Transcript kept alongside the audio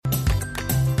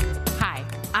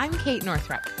I'm Kate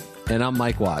Northrup. And I'm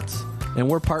Mike Watts. And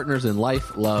we're partners in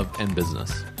life, love, and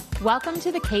business. Welcome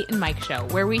to the Kate and Mike Show,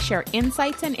 where we share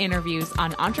insights and interviews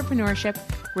on entrepreneurship,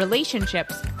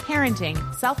 relationships,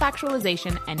 parenting,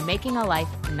 self-actualization, and making a life,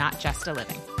 not just a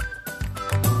living.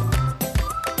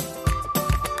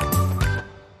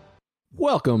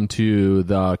 Welcome to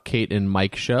the Kate and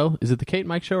Mike Show. Is it the Kate and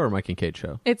Mike Show or Mike and Kate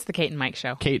Show? It's the Kate and Mike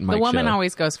Show. Kate and Mike Show. The woman Show.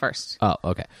 always goes first. Oh,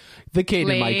 okay. The Kate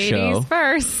and Mike Show. Ladies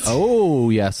first. Oh,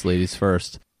 yes, ladies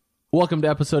first. Welcome to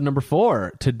episode number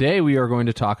 4. Today we are going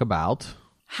to talk about...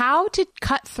 how to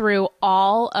cut through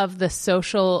all of the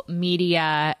social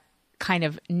media kind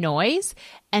of noise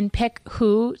and pick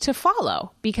who to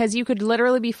follow, because you could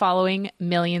literally be following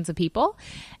millions of people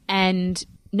and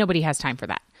nobody has time for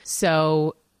that.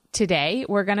 So today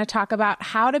we're going to talk about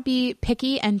how to be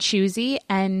picky and choosy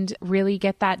and really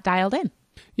get that dialed in.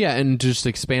 Yeah, and just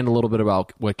expand a little bit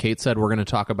about what Kate said. We're going to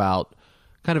talk about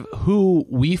kind of who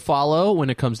we follow when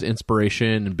it comes to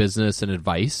inspiration and business and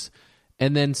advice.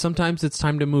 And then sometimes it's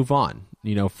time to move on,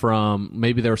 you know, from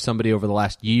maybe there was somebody over the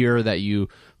last year that you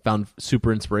found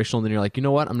super inspirational. And then you're like, you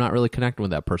know what? I'm not really connecting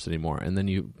with that person anymore. And then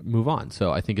you move on.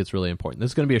 So I think it's really important. This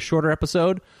is going to be a shorter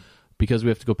episode because we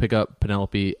have to go pick up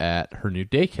Penelope at her new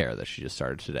daycare that she just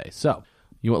started today. So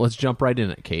you know what? Let's jump right in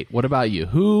it, Kate. What about you?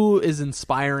 Who is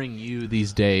inspiring you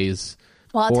these days?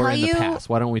 Well, I'll or tell in you, the past?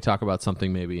 Why don't we talk about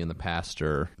something maybe in the past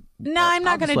or... No, I'm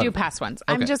not I'll going just to do let- past ones.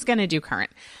 Okay. I'm just going to do current.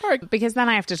 Because then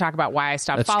I have to talk about why I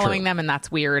stopped That's following true. them, and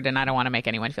that's weird, and I don't want to make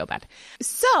anyone feel bad.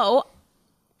 So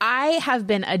I have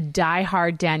been a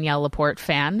diehard Danielle Laporte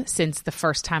fan since the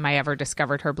first time I ever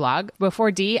discovered her blog. Before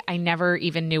D, I never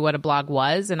even knew what a blog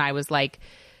was, and I was like...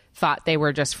 thought they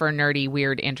were just for nerdy,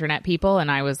 weird internet people. And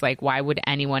I was like, why would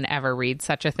anyone ever read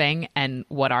such a thing? And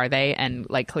what are they? And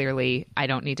like, clearly I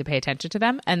don't need to pay attention to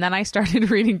them. And then I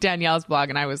started reading Danielle's blog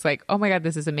and I was like, oh my God,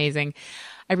 this is amazing.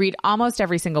 I read almost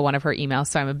every single one of her emails.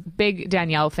 So I'm a big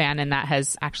Danielle fan, and that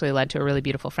has actually led to a really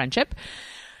beautiful friendship.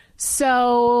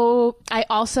 So I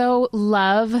also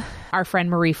love our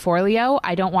friend Marie Forleo.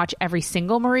 I don't watch every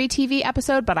single Marie TV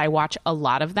episode, but I watch a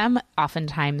lot of them.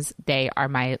 Oftentimes they are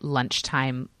my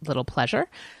lunchtime little pleasure.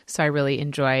 So I really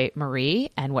enjoy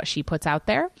Marie and what she puts out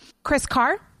there. Chris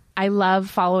Carr. I love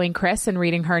following Chris and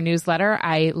reading her newsletter.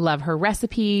 I love her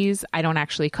recipes. I don't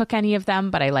actually cook any of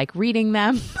them, but I like reading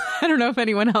them. I don't know if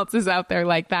anyone else is out there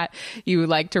like that. You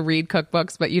like to read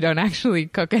cookbooks, but you don't actually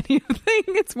cook anything.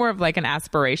 It's more of like an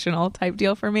aspirational type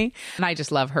deal for me. And I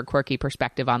just love her quirky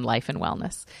perspective on life and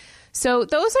wellness. So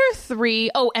those are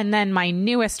 3. Oh, and then my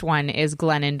newest one is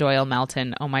Glennon Doyle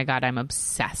Melton. Oh my God, I'm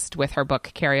obsessed with her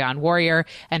book, Carry On Warrior.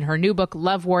 And her new book,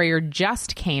 Love Warrior,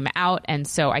 just came out. And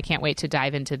so I can't wait to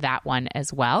dive into that one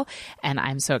as well. And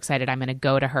I'm so excited. I'm going to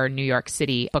go to her New York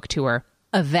City book tour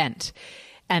event.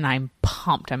 And I'm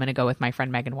pumped. I'm going to go with my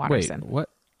friend Megan Watterson. Wait, what?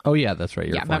 Oh, yeah, that's right.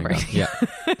 You're Yeah, flying remember. out. Yeah.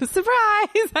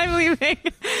 Surprise! I'm leaving.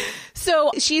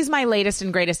 So she's my latest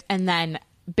and greatest. And then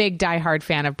big diehard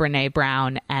fan of Brene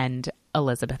Brown and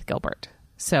Elizabeth Gilbert.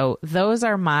 So those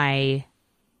are my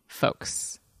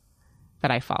folks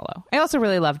that I follow. I also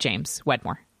really love James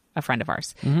Wedmore, a friend of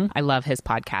ours. Mm-hmm. I love his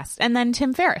podcast. And then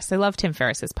Tim Ferriss. I love Tim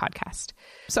Ferriss's podcast.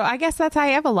 So I guess I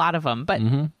have a lot of them, but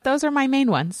those are my main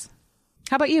ones.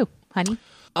 How about you, honey?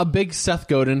 A big Seth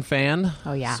Godin fan.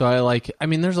 Oh, yeah. So I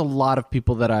mean, there's a lot of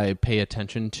people that I pay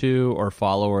attention to or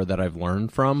follow or that I've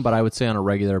learned from, but I would say on a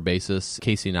regular basis,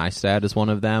 Casey Neistat is one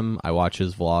of them. I watch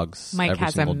his vlogs Mike every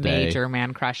has a single day. major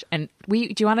man crush. And do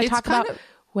you want to talk about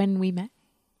when we met?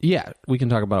 Yeah, we can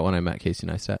talk about it when I met Casey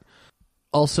Neistat.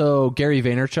 Also, Gary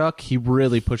Vaynerchuk, he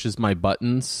really pushes my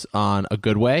buttons on a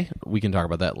good way. We can talk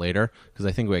about that later because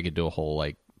I think we could do a whole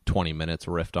 20 minutes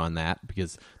riff on that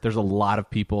because there's a lot of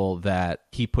people that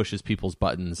he pushes people's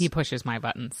buttons. He pushes my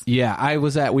buttons. Yeah,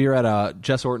 we were at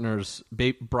Jess Ortner's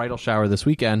bridal shower this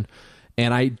weekend,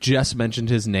 and I just mentioned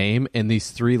his name, and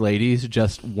these 3 ladies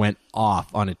just went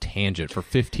off on a tangent for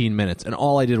 15 minutes, and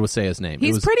all I did was say his name.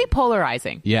 He's pretty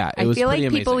polarizing. Yeah, I was feel like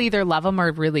pretty people amazing. either love him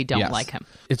or really don't Yes. like him.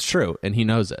 It's true, and he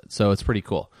knows it, so it's pretty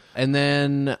cool. And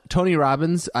then Tony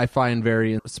Robbins, I find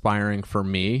very inspiring for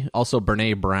me. Also,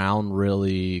 Brene Brown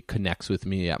really connects with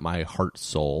me at my heart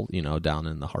soul, down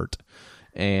in the heart.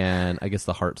 And I guess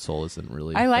the heart soul isn't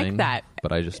really I a like thing, that.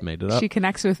 but I just made it up. She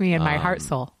connects with me in my heart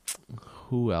soul.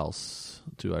 Who else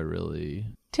do I really...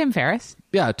 Tim Ferriss.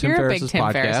 Yeah, Tim You're Ferriss's a big Tim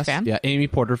podcast. Ferriss fan. Yeah, Amy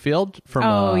Porterfield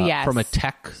from a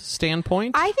tech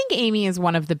standpoint. I think Amy is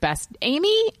one of the best.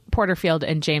 Amy Porterfield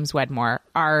and James Wedmore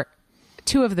are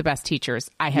 2 of the best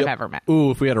teachers I have ever met. Ooh,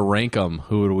 if we had to rank them,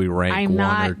 who would we rank? I'm one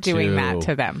not or doing two? that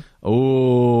to them.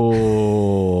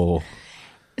 Oh.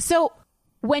 So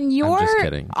When you're just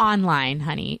kidding. online,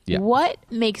 honey, Yeah. what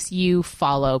makes you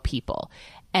follow people?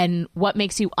 And what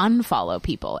makes you unfollow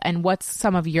people? And what's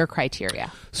some of your criteria?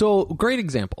 So, great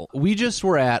example. We just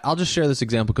were I'll just share this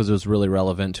example because it was really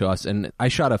relevant to us. And I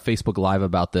shot a Facebook Live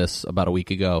about this about a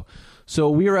week ago. So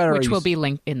we were at Which will be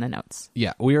linked in the notes.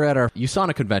 Yeah, we were at our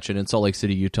USANA convention in Salt Lake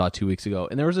City, Utah 2 weeks ago.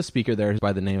 And there was a speaker there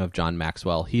by the name of John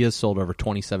Maxwell. He has sold over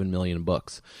 27 million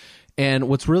books. And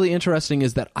what's really interesting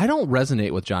is that I don't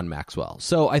resonate with John Maxwell.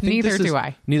 So I think Neither do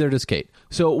I. Neither does Kate.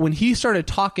 So when he started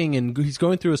talking and he's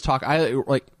going through his talk, I'm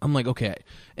like, okay.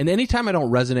 And anytime I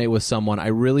don't resonate with someone, I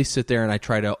really sit there and I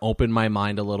try to open my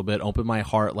mind a little bit, open my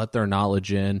heart, let their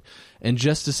knowledge in, and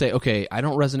just to say, okay, I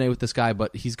don't resonate with this guy,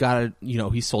 but he's got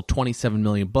he's sold 27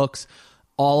 million books.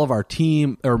 All of our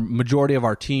team, or majority of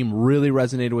our team, really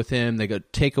resonated with him. They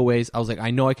got takeaways. I was like,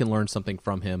 I know I can learn something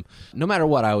from him. No matter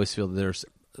what, I always feel that there's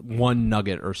one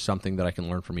nugget or something that I can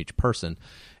learn from each person.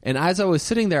 And as I was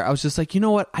sitting there, I was just like, you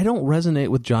know what? I don't resonate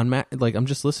with John like, I'm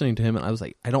just listening to him, and I was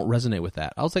like, I don't resonate with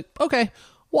that. I was like, okay,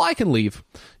 well, I can leave.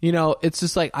 It's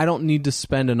just like, I don't need to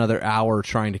spend another hour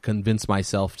trying to convince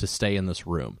myself to stay in this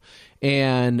room.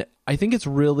 And I think it's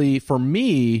really, for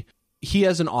me, he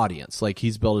has an audience. Like,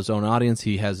 he's built his own audience.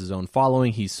 He has his own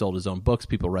following. He's sold his own books.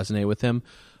 People resonate with him.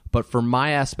 But for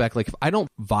my aspect, like, if I don't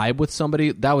vibe with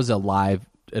somebody, that was a live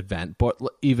event, but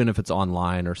even if it's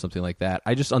online or something like that,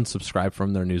 I just unsubscribe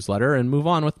from their newsletter and move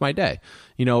on with my day.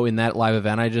 In that live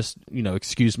event, I just,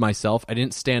 excused myself. I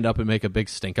didn't stand up and make a big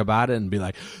stink about it and be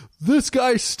like, this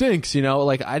guy stinks,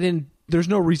 there's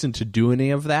no reason to do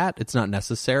any of that. It's not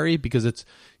necessary because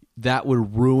that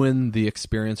would ruin the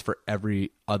experience for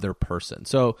every other person.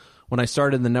 So when I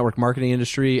started in the network marketing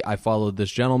industry, I followed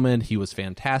this gentleman. He was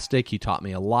fantastic. He taught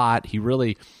me a lot. He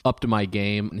really upped my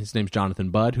game. His name's Jonathan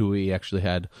Budd, who we actually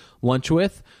had lunch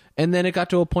with. And then it got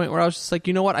to a point where I was just like,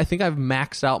 you know what? I think I've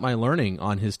maxed out my learning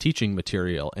on his teaching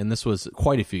material. And this was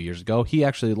quite a few years ago. He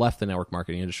actually left the network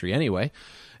marketing industry anyway.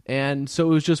 And so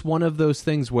it was just one of those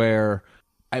things where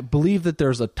I believe that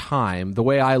there's a time, the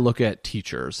way I look at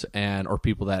teachers or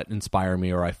people that inspire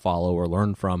me or I follow or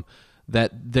learn from,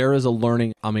 that there is a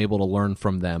learning I'm able to learn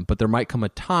from them. But there might come a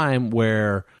time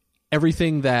where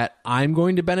everything that I'm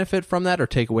going to benefit from that or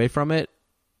take away from it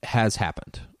has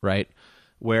happened, right?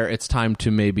 Where it's time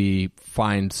to maybe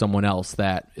find someone else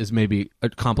that is maybe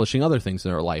accomplishing other things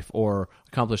in their life or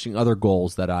accomplishing other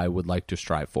goals that I would like to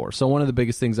strive for. So one of the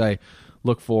biggest things I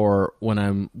look for when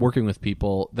I'm working with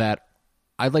people, that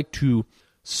I'd like to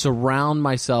surround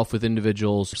myself with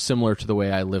individuals similar to the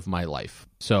way I live my life.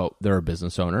 So they're a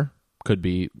business owner,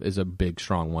 is a big,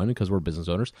 strong one because we're business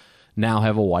owners. Now I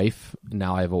have a wife.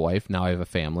 Now I have a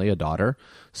family, a daughter.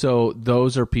 So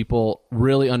those are people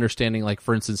really understanding, like,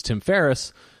 for instance, Tim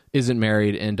Ferriss isn't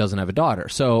married and doesn't have a daughter.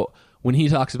 So when he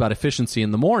talks about efficiency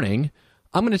in the morning,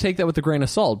 I'm going to take that with a grain of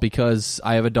salt because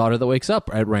I have a daughter that wakes up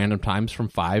at random times from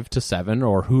 5 to 7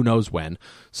 or who knows when.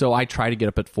 So I try to get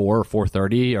up at 4 or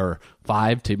 4:30 or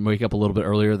 5 to wake up a little bit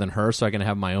earlier than her so I can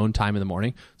have my own time in the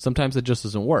morning. Sometimes it just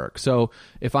doesn't work. So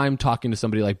if I'm talking to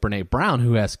somebody like Brene Brown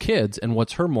who has kids and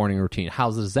what's her morning routine,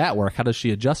 how does that work? How does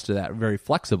she adjust to that? Very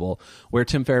flexible. Where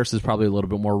Tim Ferriss is probably a little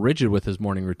bit more rigid with his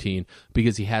morning routine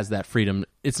because he has that freedom.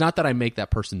 It's not that I make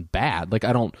that person bad. Like,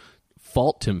 I don't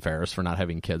fault Tim Ferriss for not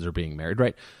having kids or being married,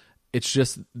 right? It's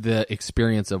just the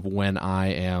experience of when I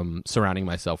am surrounding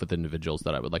myself with individuals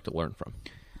that I would like to learn from.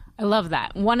 I love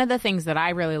that. One of the things that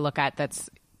I really look at that's,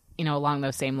 along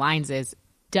those same lines is,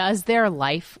 does their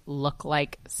life look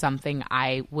like something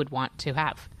I would want to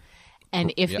have?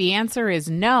 And if the answer is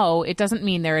no, it doesn't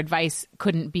mean their advice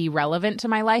couldn't be relevant to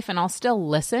my life, and I'll still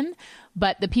listen.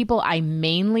 But the people I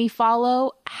mainly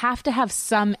follow have to have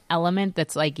some element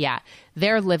that's like, yeah,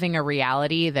 they're living a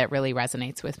reality that really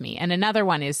resonates with me. And another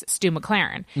one is Stu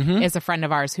McLaren, is a friend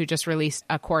of ours who just released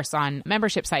a course on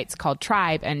membership sites called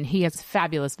Tribe, and he has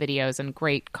fabulous videos and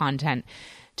great content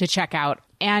to check out.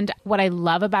 And what I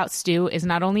love about Stu is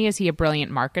not only is he a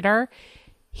brilliant marketer,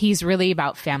 he's really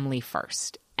about family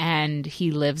first. And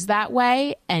he lives that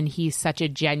way, and he's such a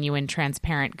genuine,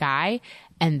 transparent guy,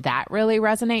 and that really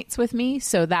resonates with me.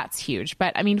 So that's huge.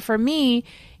 But I mean, for me,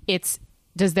 it's,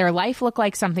 does their life look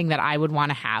like something that I would want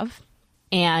to have?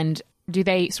 And do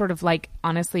they sort of like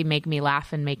honestly make me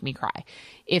laugh and make me cry?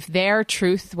 If their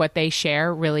truth, what they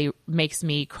share, really makes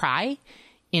me cry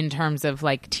in terms of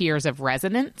like tears of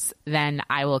resonance, then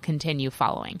I will continue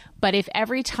following. But if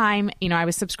every time, I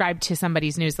was subscribed to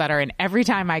somebody's newsletter, and every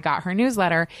time I got her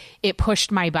newsletter, it pushed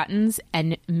my buttons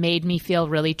and made me feel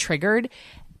really triggered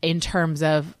in terms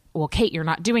of well, Kate, you're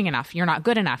not doing enough. You're not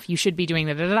good enough. You should be doing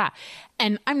da da da da.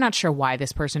 And I'm not sure why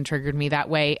this person triggered me that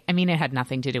way. I mean, it had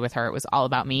nothing to do with her. It was all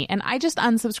about me. And I just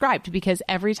unsubscribed because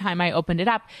every time I opened it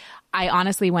up, I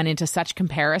honestly went into such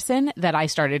comparison that I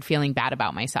started feeling bad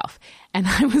about myself. And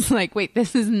I was like, wait,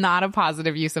 this is not a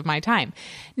positive use of my time.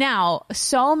 Now,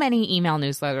 so many email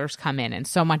newsletters come in and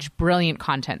so much brilliant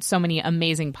content, so many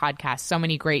amazing podcasts, so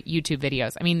many great YouTube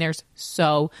videos. I mean, there's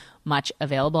so much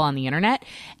available on the internet.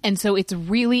 And so it's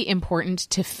really important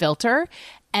to filter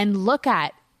and look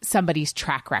at somebody's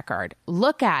track record.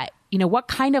 Look at, what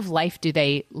kind of life do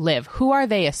they live? Who are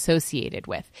they associated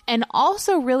with? And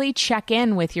also really check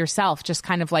in with yourself, just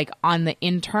kind of like on the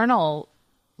internal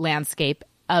landscape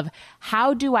of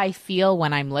how do I feel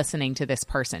when I'm listening to this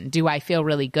person? Do I feel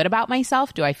really good about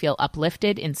myself? Do I feel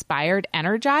uplifted, inspired,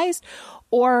 energized?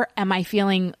 Or am I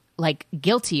feeling like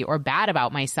guilty or bad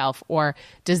about myself? Or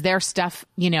does their stuff,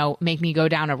 make me go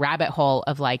down a rabbit hole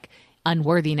of like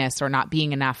unworthiness or not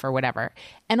being enough or whatever?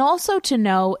 And also to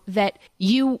know that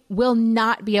you will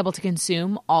not be able to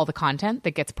consume all the content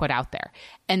that gets put out there.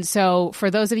 And so for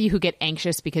those of you who get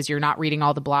anxious because you're not reading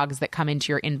all the blogs that come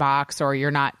into your inbox, or you're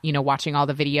not, watching all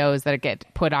the videos that get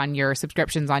put on your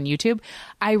subscriptions on YouTube,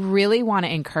 I really want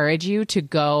to encourage you to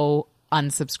go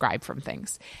unsubscribe from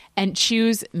things and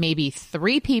choose maybe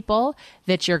 3 people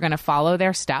that you're going to follow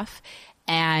their stuff.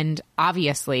 And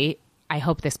obviously, I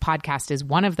hope this podcast is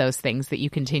one of those things that you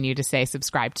continue to say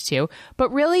subscribed to, but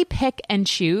really pick and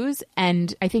choose.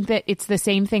 And I think that it's the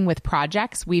same thing with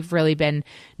projects. We've really been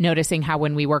noticing how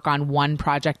when we work on one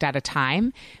project at a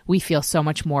time, we feel so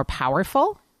much more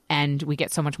powerful and we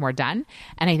get so much more done.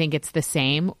 And I think it's the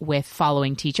same with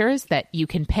following teachers, that you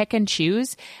can pick and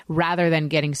choose rather than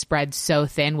getting spread so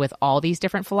thin with all these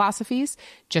different philosophies,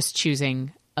 just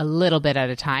choosing a little bit at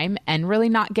a time and really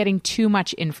not getting too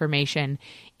much information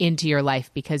into your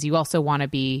life, because you also want to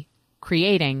be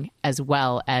creating as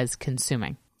well as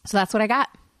consuming. So that's what I got.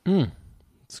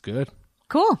 It's good.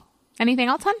 Cool. Anything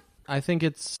else, hon? I think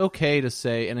it's okay to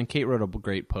say, and then Kate wrote a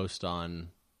great post on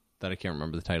that I can't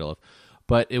remember the title of,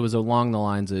 but it was along the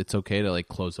lines that it's okay to like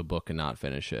close a book and not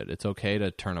finish it. It's okay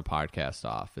to turn a podcast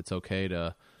off. It's okay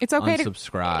to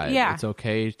unsubscribe. Yeah. It's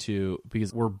okay to,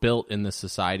 because we're built in this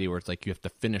society where it's like you have to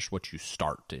finish what you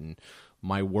start, and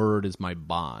my word is my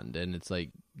bond. And it's like,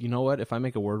 you know what? If I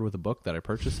make a word with a book that I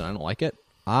purchased and I don't like it,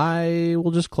 I will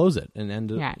just close it and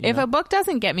end it. Yeah. If a book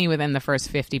doesn't get me within the first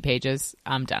 50 pages,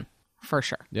 I'm done for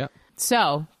sure. Yeah.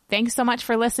 So thanks so much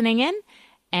for listening in,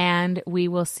 and we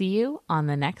will see you on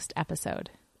the next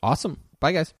episode. Awesome.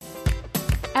 Bye, guys.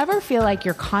 Ever feel like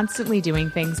you're constantly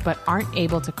doing things but aren't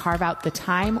able to carve out the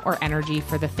time or energy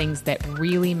for the things that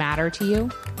really matter to you?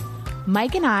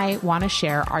 Mike and I want to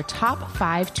share our top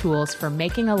 5 tools for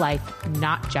making a life,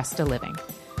 not just a living.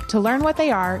 To learn what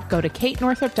they are, go to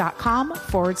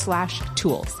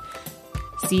katenorthrup.com/tools.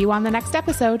 See you on the next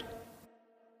episode.